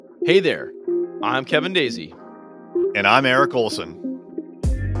Hey there, I'm Kevin Daisy. And I'm Eric Olson.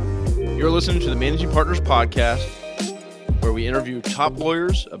 You're listening to the Managing Partners Podcast, where we interview top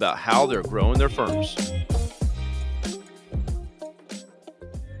lawyers about how they're growing their firms.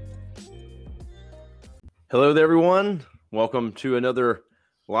 Hello there, everyone. Welcome to another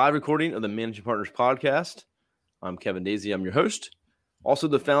live recording of the Managing Partners Podcast. I'm Kevin Daisy. I'm your host, also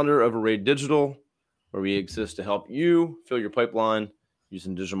the founder of Array Digital, where we exist to help you fill your pipeline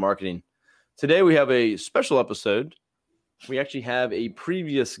using digital marketing. Today, we have a special episode. We actually have a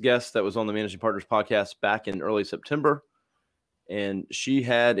previous guest that was on the Managing Partners Podcast back in early September, and she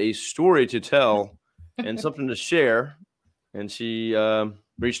had a story to tell and something to share. And she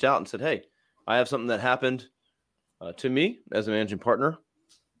reached out and said, hey, I have something that happened to me as a managing partner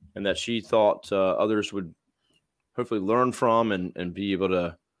and that she thought others would hopefully learn from and be able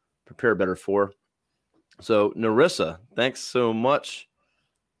to prepare better for. So, Narissa, thanks so much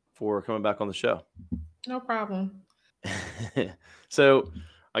for coming back on the show. No problem. So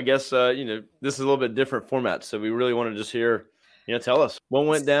I guess, this is a little bit different format. So we really want to just hear, tell us what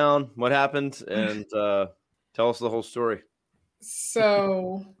went down, what happened, and tell us the whole story.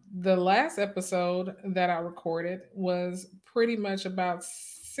 So the last episode that I recorded was pretty much about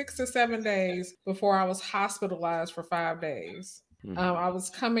 6 to 7 days before I was hospitalized for 5 days. I was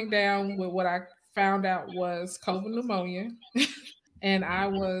coming down with what I found out was COVID pneumonia, and I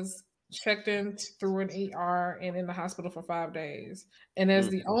was checked in through an ER and in the hospital for 5 days. And as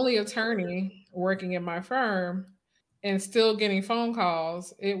the only attorney working in my firm and still getting phone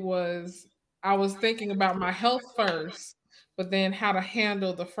calls, I was thinking about my health first, but then how to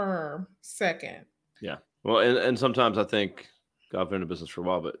handle the firm second. Yeah. Well, and sometimes I think, I've been in business for a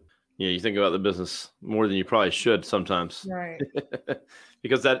while, but you think about the business more than you probably should sometimes. Right.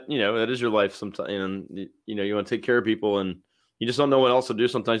 Because that is your life sometimes. And, you want to take care of people and you just don't know what else to do.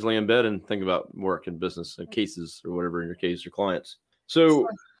 Sometimes you lay in bed and think about work and business and cases or whatever in your case, your clients. So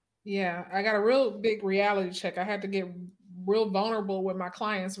yeah, I got a real big reality check. I had to get real vulnerable with my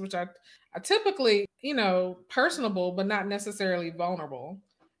clients, which I typically, personable, but not necessarily vulnerable,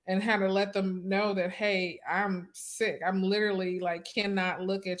 and had to let them know that, hey, I'm sick. I'm literally cannot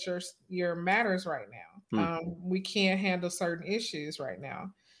look at your matters right now. We can't handle certain issues right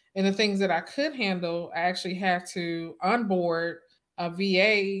now. And the things that I could handle, I actually had to onboard a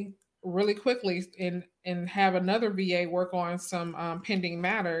VA really quickly and have another VA work on some pending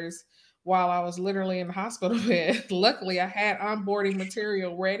matters while I was literally in the hospital bed. Luckily, I had onboarding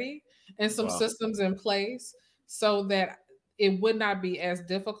material ready and some systems in place so that it would not be as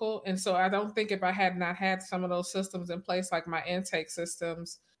difficult. And so I don't think if I had not had some of those systems in place, like my intake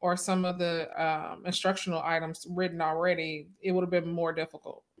systems or some of the instructional items written already, it would have been more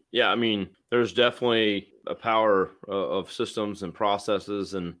difficult. Yeah, I mean, there's definitely a power of systems and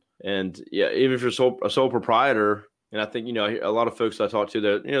processes, and yeah, even if you're a sole proprietor, and I think a lot of folks I talk to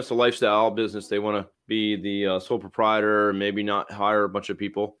that it's a lifestyle business, they want to be the sole proprietor and maybe not hire a bunch of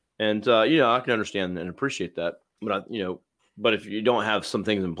people, and I can understand and appreciate that, but but if you don't have some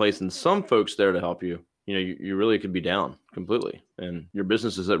things in place and some folks there to help you, you really could be down completely, and your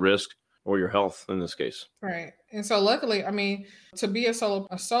business is at risk. Or your health in this case. Right. And so luckily, I mean, to be a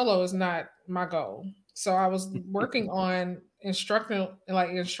solo is not my goal. So I was working on instructional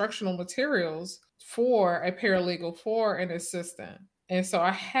materials for a paralegal, for an assistant. And so I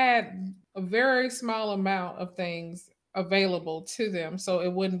had a very small amount of things available to them. So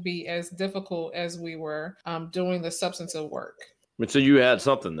it wouldn't be as difficult as we were doing the substantive work. But so you had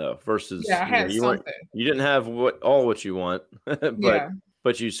something though, versus I had something. You didn't have what you want,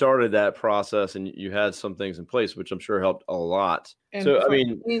 but you started that process and you had some things in place, which I'm sure helped a lot. And so,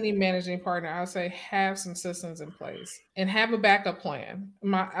 any managing partner, I would say have some systems in place and have a backup plan.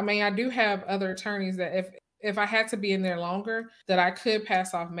 I do have other attorneys that if I had to be in there longer, that I could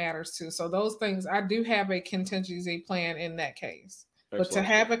pass off matters to. So those things, I do have a contingency plan in that case. Excellent. But to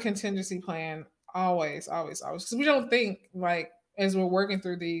have a contingency plan, always, because we don't think as we're working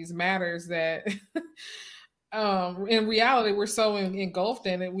through these matters that in reality, we're so engulfed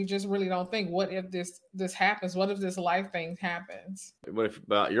in it, we just really don't think, what if this happens? What if this life thing happens? What if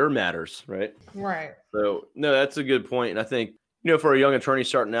about your matters, right? Right. So, no, that's a good point. And I think, for a young attorney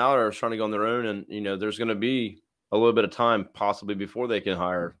starting out or trying to go on their own, and, there's going to be a little bit of time possibly before they can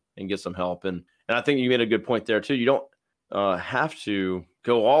hire and get some help. And I think you made a good point there too. You don't have to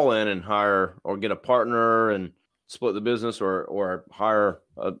go all in and hire or get a partner and split the business or hire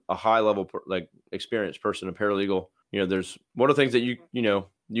a high level experienced person, a paralegal. There's what are things that you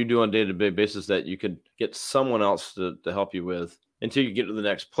do on a day-to-day basis that you could get someone else to help you with until you get to the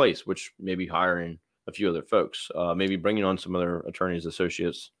next place, which may be hiring a few other folks, maybe bringing on some other attorneys,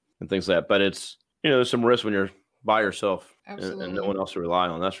 associates, and things like that. But it's, there's some risk when you're by yourself and no Absolutely. one else to rely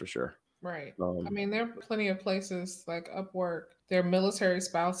on. That's for sure. Right. I mean, there are plenty of places like Upwork. There are military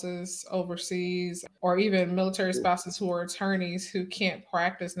spouses overseas, or even military spouses who are attorneys who can't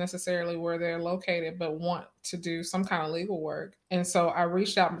practice necessarily where they're located, but want to do some kind of legal work. And so I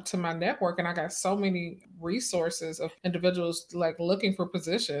reached out to my network, and I got so many resources of individuals like looking for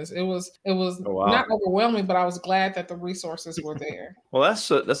positions. It was wow. not overwhelming, but I was glad that the resources were there. Well, that's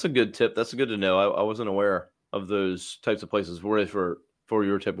a good tip. That's good to know. I wasn't aware of those types of places where for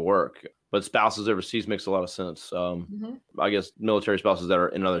your type of work, but spouses overseas makes a lot of sense. I guess military spouses that are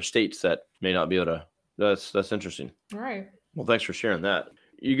in other states that may not be able to. That's interesting. Right. Well, thanks for sharing that.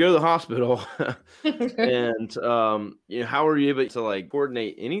 You go to the hospital, and how are you able to like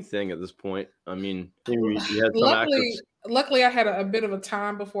coordinate anything at this point? I mean, you had some access. Luckily, I had a bit of a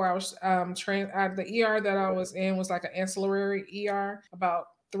time before I was trained. The ER that I was in was like an ancillary ER, about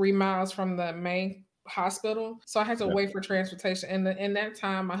 3 miles from the main hospital. So I had to wait for transportation. And in that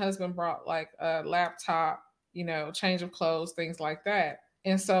time, my husband brought like a laptop, change of clothes, things like that.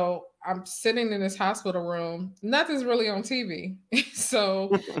 And so I'm sitting in this hospital room. Nothing's really on TV.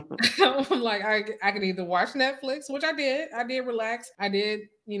 So I'm like, I could either watch Netflix, which I did. I did relax. I did,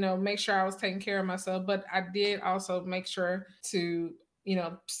 make sure I was taking care of myself. But I did also make sure to,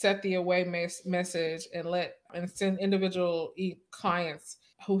 set the away message and send individual clients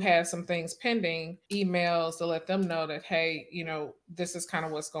who had some things pending emails to let them know that, hey, this is kind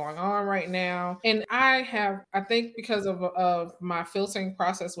of what's going on right now. And I think because of my filtering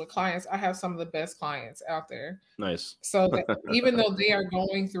process with clients, I have some of the best clients out there. Nice. So that even though they are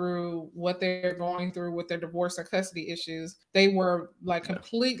going through what they're going through with their divorce and custody issues, they were like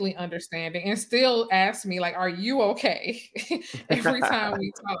completely understanding and still ask me like, are you okay? Every time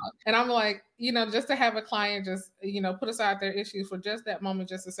we talk. And I'm like, just to have a client just, put aside their issues for just that moment,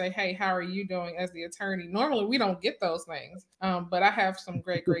 just to say, hey, how are you doing as the attorney? Normally we don't get those things. But I have some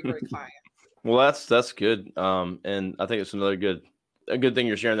great clients. Well, that's good. And I think it's a good thing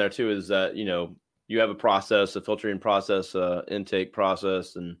you're sharing there too, is that, you have a process, a filtering process, intake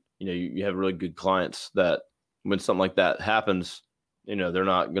process, and, you have really good clients that when something like that happens, they're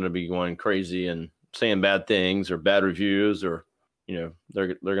not going to be going crazy and saying bad things or bad reviews, or,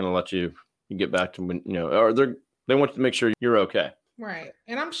 they're going to let you get back to when, or they want to make sure you're okay. Right.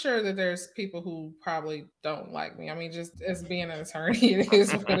 And I'm sure that there's people who probably don't like me. I mean, just as being an attorney, it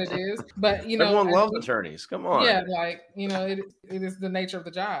is what it is. But, everyone loves attorneys. Come on. Yeah. Like, it is the nature of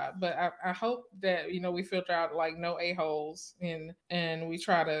the job. But I hope that, we filter out like no a-holes and we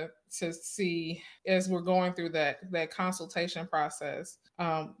try to see as we're going through that consultation process,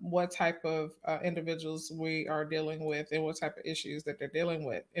 what type of individuals we are dealing with and what type of issues that they're dealing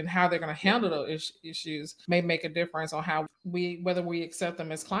with, and how they're going to handle those issues may make a difference on how whether we accept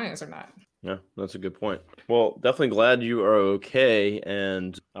them as clients or not. Yeah, that's a good point. Well, definitely glad you are okay.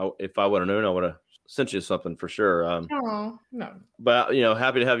 And if I would have known, I would have sent you something for sure. Oh, no. But,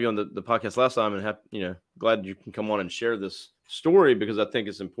 happy to have you on the podcast last time, and glad you can come on and share this story, because I think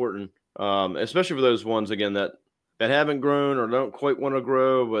it's important, especially for those ones, again, that haven't grown or don't quite want to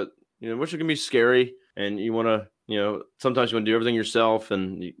grow, but, which can be scary. And you want to, sometimes you want to do everything yourself,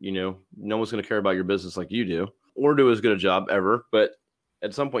 and, no one's going to care about your business like you do, or do as good a job ever. But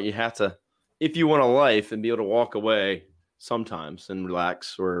at some point you have to, if you want a life and be able to walk away sometimes and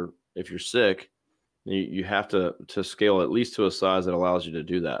relax, or if you're sick, you have to scale at least to a size that allows you to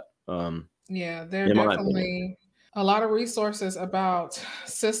do that. Yeah, there are definitely a lot of resources about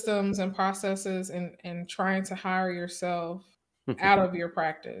systems and processes and trying to hire yourself out of your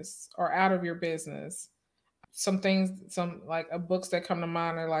practice or out of your business. Some like books that come to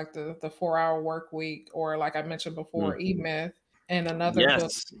mind are like the 4-Hour Work Week, or like I mentioned before, E-Myth, and another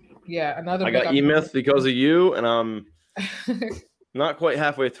book. Yeah, another book. I got E-Myth because of you, and I'm not quite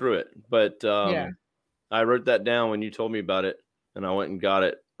halfway through it, but I wrote that down when you told me about it, and I went and got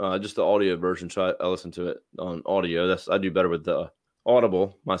it, just the audio version. So I listened to it on audio. I do better with the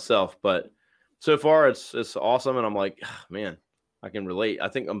Audible myself, but so far it's awesome, and I'm like, man, I can relate. I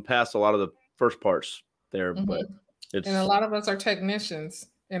think I'm past a lot of the first parts there, but and a lot of us are technicians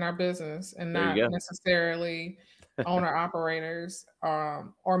in our business and not necessarily owner operators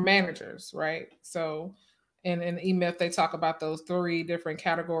or managers, right? So in E-Myth, they talk about those 3 different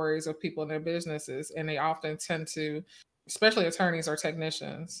categories of people in their businesses, and they often tend to, especially attorneys or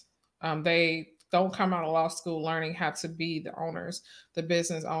technicians, they don't come out of law school learning how to be the owners, the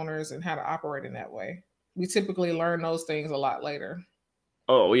business owners, and how to operate in that way. We typically learn those things a lot later.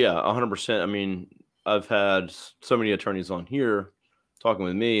 Oh yeah, 100%. I mean, I've had so many attorneys on here talking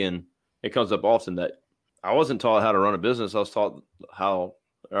with me, and it comes up often that I wasn't taught how to run a business. I was taught how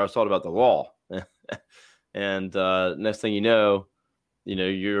or I was taught about the law. And next thing you know,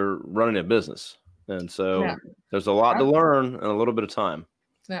 you're running a business. And so there's a lot to learn in a little bit of time.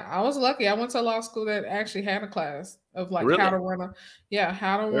 Now, I was lucky. I went to law school that actually had a class of like Really? how to run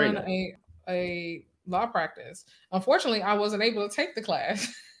a law practice. Unfortunately, I wasn't able to take the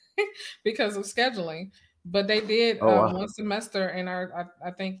class because of scheduling, but they did one semester, and I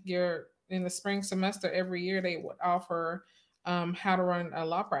think you're in the spring semester every year they would offer how to run a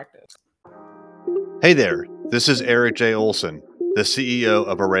law practice. Hey there, this is Eric J. Olson, the CEO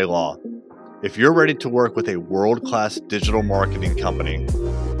of Array Law. If you're ready to work with a world-class digital marketing company,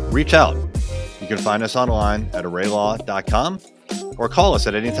 reach out. You can find us online at arraylaw.com or call us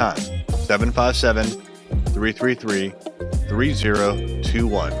at any time,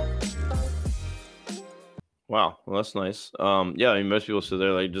 757-333-3021. Wow. Well, that's nice. Yeah, I mean, most people, so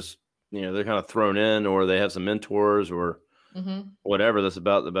they're like just, they're kind of thrown in, or they have some mentors or whatever. That's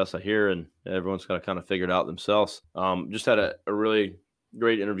about the best I hear. And everyone's got to kind of figure it out themselves. Just had a really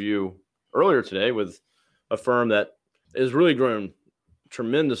great interview earlier today with a firm that is really grown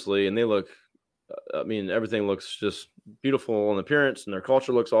tremendously, and they look, everything looks just beautiful in appearance, and their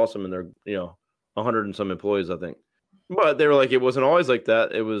culture looks awesome, and they're 100 and some employees, I think. But they were like, it wasn't always like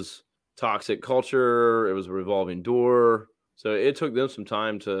that. It was toxic culture. It was a revolving door. So it took them some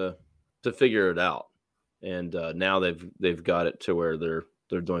time to figure it out, and now they've got it to where they're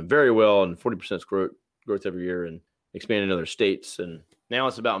doing very well, and 40% growth every year, and expanding to other states. And now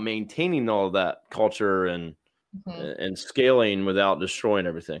it's about maintaining all of that culture and scaling without destroying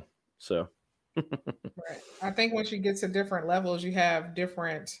everything. So, right. I think once you get to different levels, you have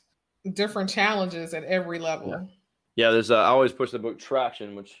different challenges at every level. Yeah, there's I always push the book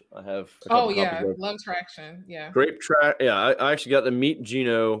Traction, which I have. Love Traction. Yeah, great track. Yeah, I actually got to meet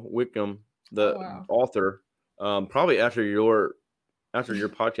Gino Wickham, the author, probably after your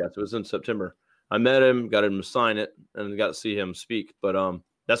podcast. It was in September. I met him, got him to sign it, and got to see him speak. But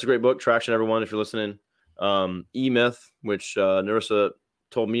that's a great book, Traction, everyone, if you're listening. E-Myth, which Narissa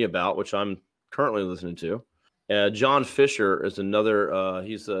told me about, which I'm currently listening to. John Fisher is another.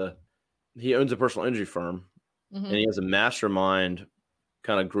 He owns a personal injury firm, and he has a mastermind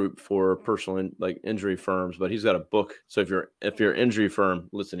kind of group for personal injury firms. But he's got a book. So if you're an injury firm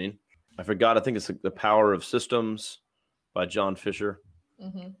listening, I think it's The Power of Systems by John Fisher.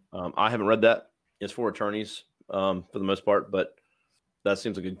 I haven't read that. It's for attorneys for the most part, but that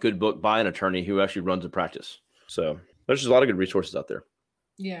seems like a good book by an attorney who actually runs a practice. So there's just a lot of good resources out there.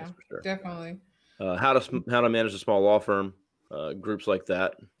 Yeah, definitely. How to manage a small law firm, groups like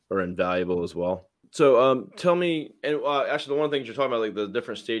that are invaluable as well. So tell me, and actually the one thing you're talking about, like the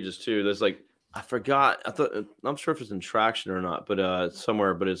different stages too. There's like, I forgot. I'm sure if it's in Traction or not, but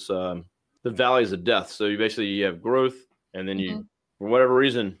somewhere. But it's the valleys of death. So you have growth, and then you, for whatever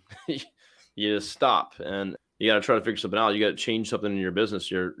reason, you just stop, and you got to try to figure something out. You got to change something in your business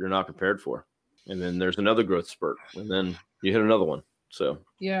you're not prepared for, and then there's another growth spurt, and then you hit another one. So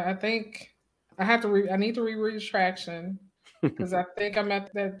yeah, I think I need to reread Traction because I think I'm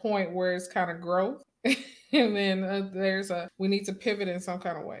at that point where it's kind of growth, and then we need to pivot in some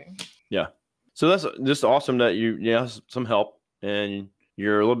kind of way. Yeah. So that's just awesome that you have some help and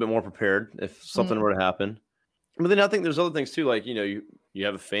you're a little bit more prepared if something were to happen. But then I think there's other things too, like you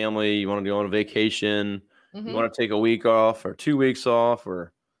have a family, you want to go on a vacation, you want to take a week off or 2 weeks off,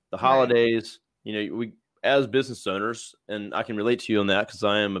 or the holidays. We as business owners, and I can relate to you on that because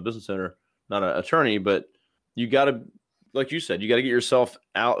I am a business owner, not an attorney, but you got to, like you said, you got to get yourself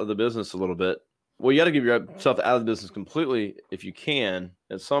out of the business a little bit. Well, you got to get yourself out of the business completely if you can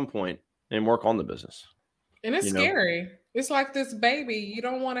at some point, and work on the business. And it's scary. It's like this baby. You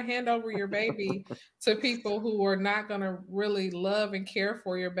don't want to hand over your baby to people who are not going to really love and care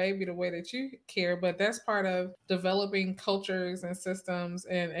for your baby the way that you care. But that's part of developing cultures and systems.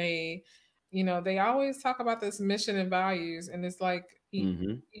 And they always talk about this mission and values. And it's like,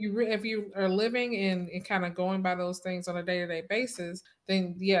 if you are living and kind of going by those things on a day-to-day basis,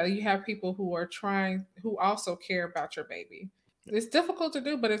 then you have people who also care about your baby. It's difficult to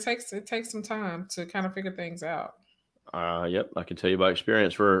do, but it takes some time to kind of figure things out. Yep, I can tell you by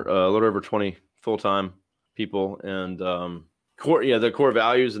experience. We're a little over 20 full-time people, and the core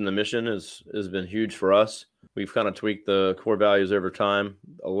values and the mission has been huge for us. We've kind of tweaked the core values over time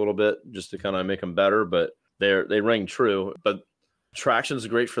a little bit just to kind of make them better, but they ring true. But Traction is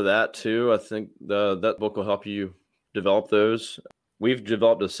great for that too. I think that book will help you develop those. We've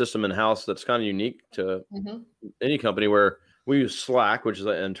developed a system in-house that's kind of unique to any company, where we use Slack, which is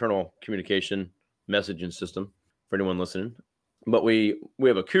an internal communication messaging system for anyone listening. But we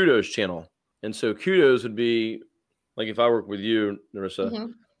have a kudos channel. And so kudos would be like if I work with you, Narissa,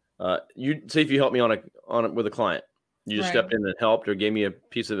 you say if you help me on with a client, you just stepped in and helped or gave me a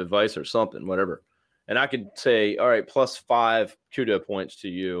piece of advice or something, whatever. And I could say, all right, +5 kudo points to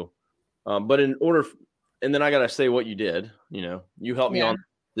you. But in order, and then I got to say what you did, you helped me on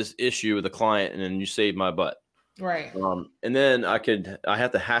this issue with a client and then you saved my butt. Right. And then I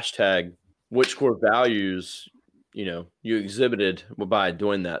have to hashtag which core values, you exhibited by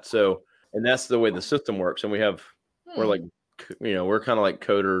doing that. So, and that's the way the system works. And we're like, we're kind of like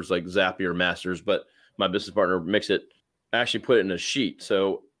coders, like Zapier masters, but my business partner actually put it in a sheet.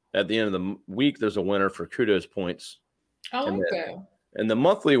 So at the end of the week, there's a winner for kudos points. I like that. And the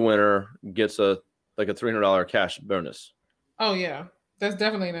monthly winner gets a $300 cash bonus. Oh yeah. That's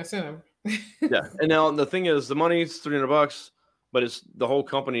definitely an incentive. Yeah. And now the thing is the money's $300, but it's the whole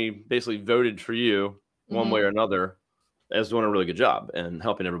company basically voted for you one way or another as doing a really good job and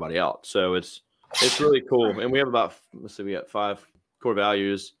helping everybody out. So it's really cool. And we have we got 5 core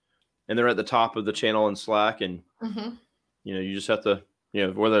values and they're at the top of the channel in Slack. And, you just have to,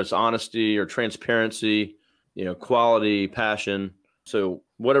 whether it's honesty or transparency, quality, passion. So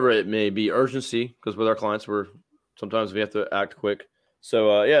whatever it may be, urgency, because with our clients, sometimes we have to act quick.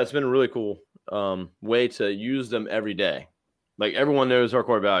 So it's been a really cool way to use them every day. Like everyone knows our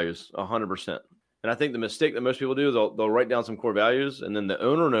core values 100%. And I think the mistake that most people do is they'll write down some core values and then the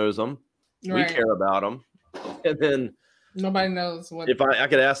owner knows them. Right. We care about them. And then nobody knows what. If I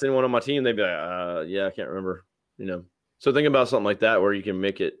could ask anyone on my team, they'd be like, yeah, I can't remember, So think about something like that where you can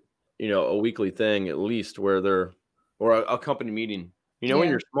make it, a weekly thing at least or a company meeting. When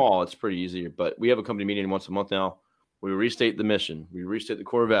you're small, it's pretty easy, but we have a company meeting once a month now. We restate the mission. We restate the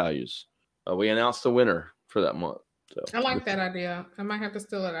core values. We announce the winner for that month. So I like that idea. I might have to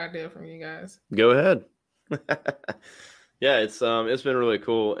steal that idea from you guys. Go ahead. Yeah, it's been really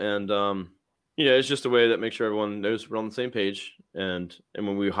cool, and it's just a way that makes sure everyone knows we're on the same page. And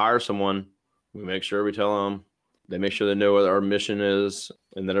when we hire someone, we make sure we tell them. They make sure they know what our mission is,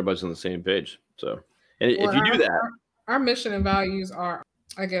 and that everybody's on the same page. So, and if you do that, our mission and values are,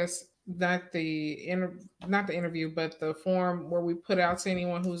 I guess, not the interview, but the form where we put out to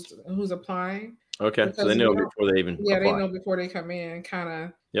anyone who's applying. Okay, because so they know before they even apply. They know before they come in.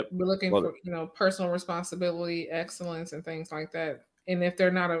 Kind of, we're looking for personal responsibility, excellence, and things like that. And if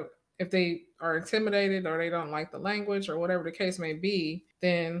they are intimidated or they don't like the language or whatever the case may be,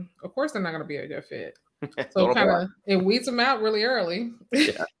 then of course they're not going to be a good fit. So it weeds them out really early.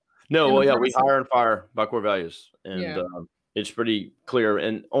 Yeah. No, we hire and fire by core values, and it's pretty clear.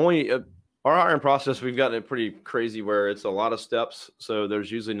 And only our hiring process, we've gotten it pretty crazy where it's a lot of steps. So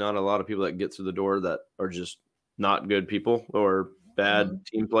there's usually not a lot of people that get through the door that are just not good people or bad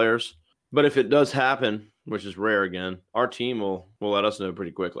team players. But if it does happen, which is rare again, our team will let us know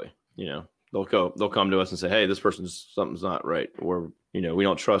pretty quickly. They'll come to us and say, hey, this something's not right, or we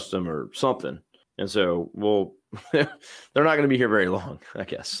don't trust them or something. And so they're not going to be here very long, I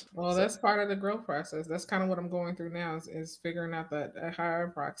guess. Well, that's part of the growth process. That's kind of what I'm going through now is figuring out that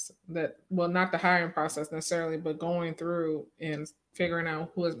hiring process. Not the hiring process necessarily, but going through and figuring out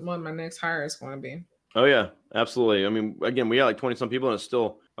what my next hire is going to be. Oh yeah, absolutely. I mean, again, we got like 20 some people, and it's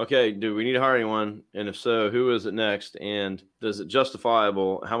still okay. Do we need to hire anyone? And if so, who is it next? And is it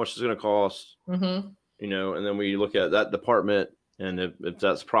justifiable? How much is it going to cost? And then we look at that department. And if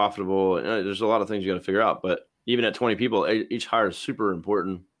that's profitable, there's a lot of things you got to figure out. But even at 20 people, each hire is super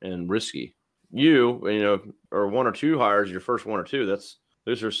important and risky. Or 1 or 2 hires, your first 1 or 2,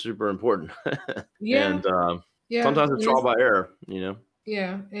 those are super important. Yeah. And sometimes it's trial by error,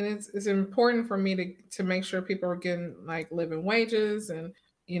 Yeah, and it's important for me to make sure people are getting like living wages, and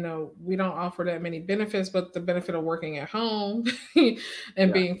we don't offer that many benefits, but the benefit of working at home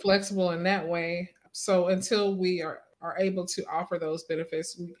and being flexible in that way. So until we are able to offer those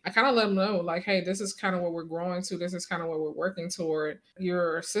benefits, I kind of let them know, like, hey, this is kind of what we're growing to. This is kind of what we're working toward.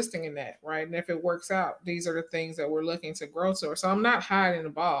 You're assisting in that, right? And if it works out, these are the things that we're looking to grow to. So I'm not hiding the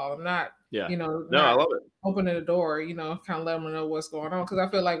ball. I'm not, I love it. Opening the door, kind of let them know what's going on. Because I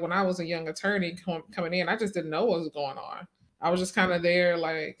feel like when I was a young attorney coming in, I just didn't know what was going on. I was just kind of there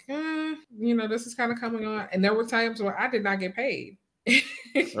like, this is kind of coming on. And there were times where I did not get paid.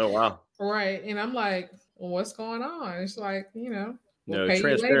 Oh, wow. Right. And I'm like, what's going on? It's like, no,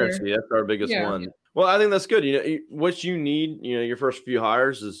 transparency. That's our biggest one. Well, I think that's good. What you need, your first few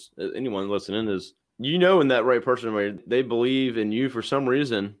hires is anyone listening is, in that right person, they believe in you for some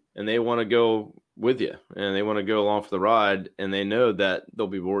reason and they want to go with you and they want to go along for the ride and they know that they'll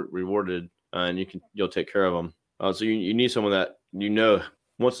be rewarded and you'll take care of them. So you need someone that,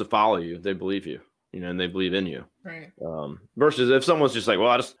 wants to follow you. They believe you. and they believe in you. Right. Versus if someone's just like,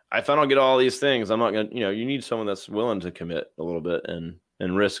 well, if I don't get all these things, I'm not going to, you need someone that's willing to commit a little bit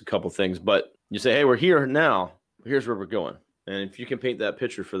and risk a couple things. But you say, hey, we're here now. Here's where we're going. And if you can paint that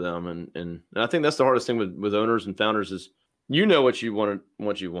picture for them, and I think that's the hardest thing with owners and founders is, what you want,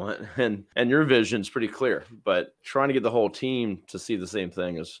 and your vision's pretty clear, but trying to get the whole team to see the same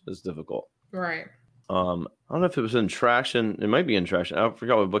thing is difficult. Right. I don't know if it was in Traction. It might be in Traction. I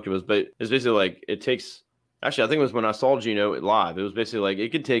forgot what book it was, but it's basically like it takes. Actually, I think it was when I saw Gino live. It was basically like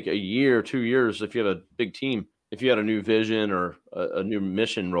it could take a year, 2 years if you have a big team. If you had a new vision or a new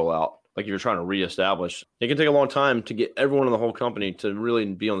mission rollout, like you're trying to reestablish, it can take a long time to get everyone in the whole company to really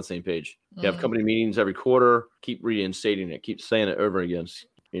be on the same page. You have company meetings every quarter. Keep reinstating it. Keep saying it over again.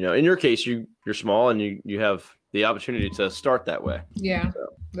 In your case, you're small and you have the opportunity to start that way. Yeah, so,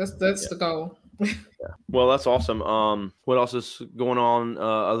 that's the goal. Yeah. Well, that's awesome. What else is going on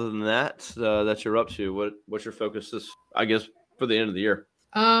other than that you're up to? What's your focus I guess, for the end of the year?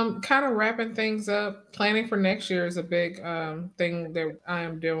 Kind of wrapping things up. Planning for next year is a big thing that I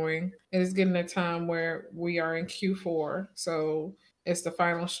am doing. It is getting a time where we are in Q4, so it's the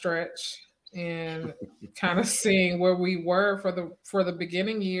final stretch, and kind of seeing where we were for the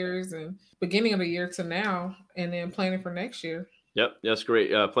beginning years and beginning of the year to now, and then planning for next year. Yep, that's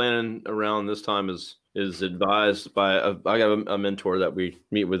great. Planning around this time is advised by I got a mentor that we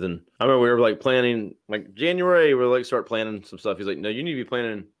meet with, and I remember we were like planning like January. We're like start planning some stuff. He's like, no, you need to be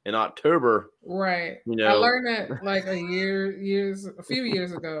planning in October. Right. I learned that like a few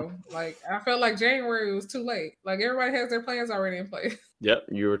years ago. Like I felt like January was too late. Like everybody has their plans already in place. Yep,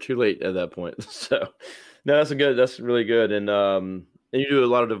 you were too late at that point. So no, that's really good. And you do a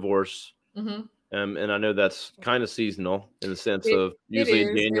lot of divorce. Mm-hmm. And I know that's kind of seasonal in the sense of usually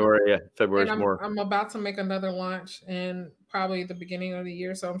in January, February is more. I'm about to make another launch in probably the beginning of the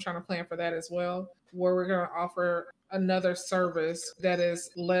year. So I'm trying to plan for that as well, where we're going to offer another service that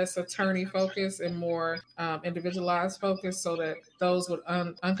is less attorney focused and more individualized focused, so that those with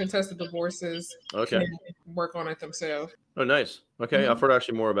uncontested divorces can work on it themselves. Oh, nice. Okay. Mm-hmm. I've heard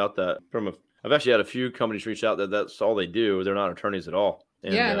actually more about that I've actually had a few companies reach out that's all they do. They're not attorneys at all.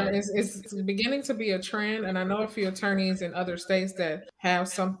 And, it's beginning to be a trend. And I know a few attorneys in other states that have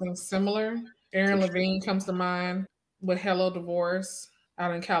something similar. Aaron Levine comes to mind with Hello Divorce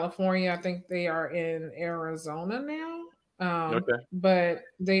out in California. I think they are in Arizona now. But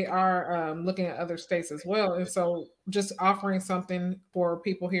they are looking at other states as well. And so just offering something for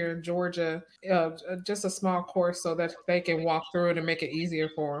people here in Georgia, just a small course so that they can walk through it and make it easier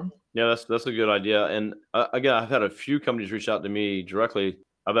for them. Yeah, that's a good idea. And again, I've had a few companies reach out to me directly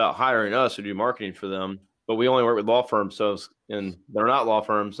about hiring us to do marketing for them, but we only work with law firms. And they're not law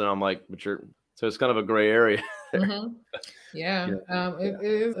firms. And I'm like, so it's kind of a gray area. Mm-hmm. Yeah.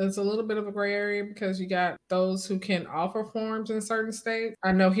 It's a little bit of a gray area because you got those who can offer forms in certain states.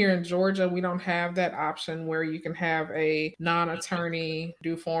 I know here in Georgia, we don't have that option where you can have a non-attorney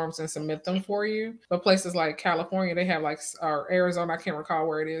do forms and submit them for you. But places like California, they have or Arizona, I can't recall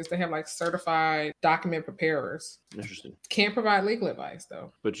where it is. They have certified document preparers. Interesting. Can't provide legal advice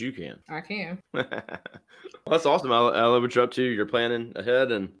though. But you can. I can. Well, that's awesome. I love what you're up to. You're planning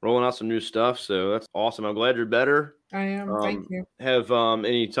ahead and rolling out some new stuff. So that's awesome. I'm glad you're better. I am. Thank you. Have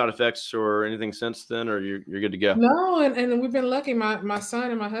any side effects or anything since then, or you're good to go? No, and we've been lucky. My son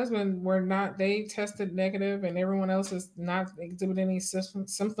and my husband were not. They tested negative, and everyone else is not exhibiting any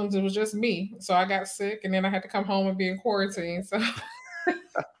symptoms. It was just me. So I got sick, and then I had to come home and be in quarantine. So.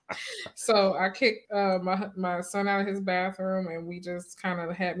 So I kicked my son out of his bathroom, and we just kind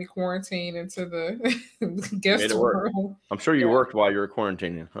of had me quarantined into the guest room. I'm sure you worked while you were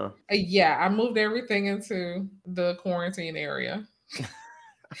quarantining, huh? Yeah, I moved everything into the quarantine area.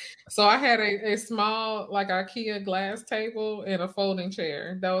 So I had a small IKEA glass table and a folding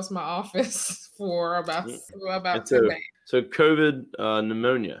chair. That was my office for about 10 days. So COVID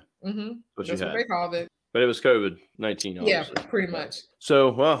pneumonia. Mm-hmm. That's what they called it. But it was COVID-19. Yeah, pretty much.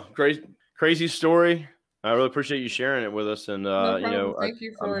 So, well, crazy story. I really appreciate you sharing it with us. And, thank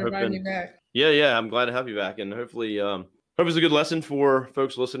you for inviting me back. Yeah. I'm glad to have you back. And hopefully it's a good lesson for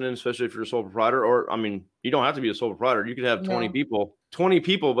folks listening, especially if you're a sole proprietor. Or, I mean, you don't have to be a sole proprietor. You could have 20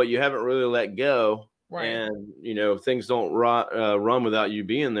 people, but you haven't really let go. Right. And, things don't run without you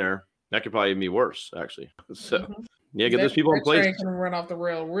being there. That could probably be worse, actually. So. Mm-hmm. Yeah, get those people in place. Train can run off the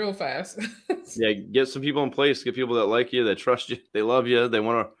rail real fast. Yeah, get some people in place. Get people that like you, that trust you, they love you, they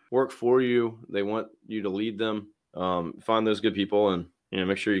want to work for you, they want you to lead them. Find those good people, and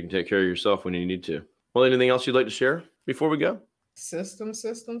make sure you can take care of yourself when you need to. Well, anything else you'd like to share before we go? Systems.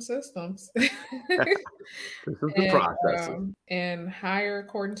 And processes. And hire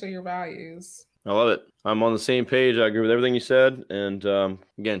according to your values. I love it. I'm on the same page. I agree with everything you said. And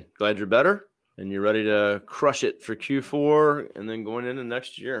again, glad you're better and you're ready to crush it for Q4 and then going into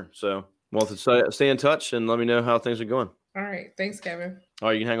next year. So we'll have to stay in touch and let me know how things are going. All right. Thanks, Kevin. All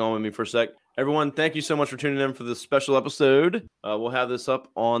right, you can hang on with me for a sec. Everyone, thank you so much for tuning in for this special episode. We'll have this up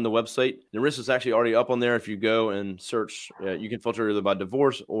on the website. Narissa is actually already up on there. If you go and search, you can filter either by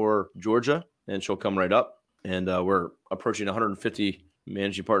divorce or Georgia, and she'll come right up. And we're approaching 150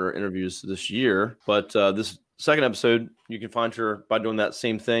 managing partner interviews this year. But this second episode, you can find her by doing that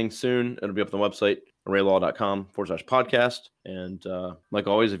same thing soon. It'll be up on the website, arraylaw.com/podcast. And like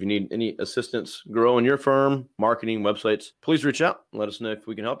always, if you need any assistance growing your firm, marketing, websites, please reach out and let us know if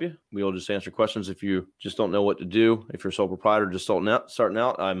we can help you. We'll just answer questions if you just don't know what to do. If you're a sole proprietor just starting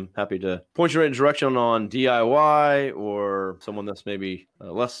out, I'm happy to point you in a direction on DIY or someone that's maybe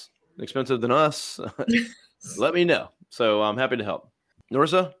less expensive than us. Let me know. So I'm happy to help.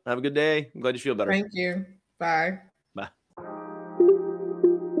 Narissa, have a good day. I'm glad you feel better. Thank you. Bye. Bye.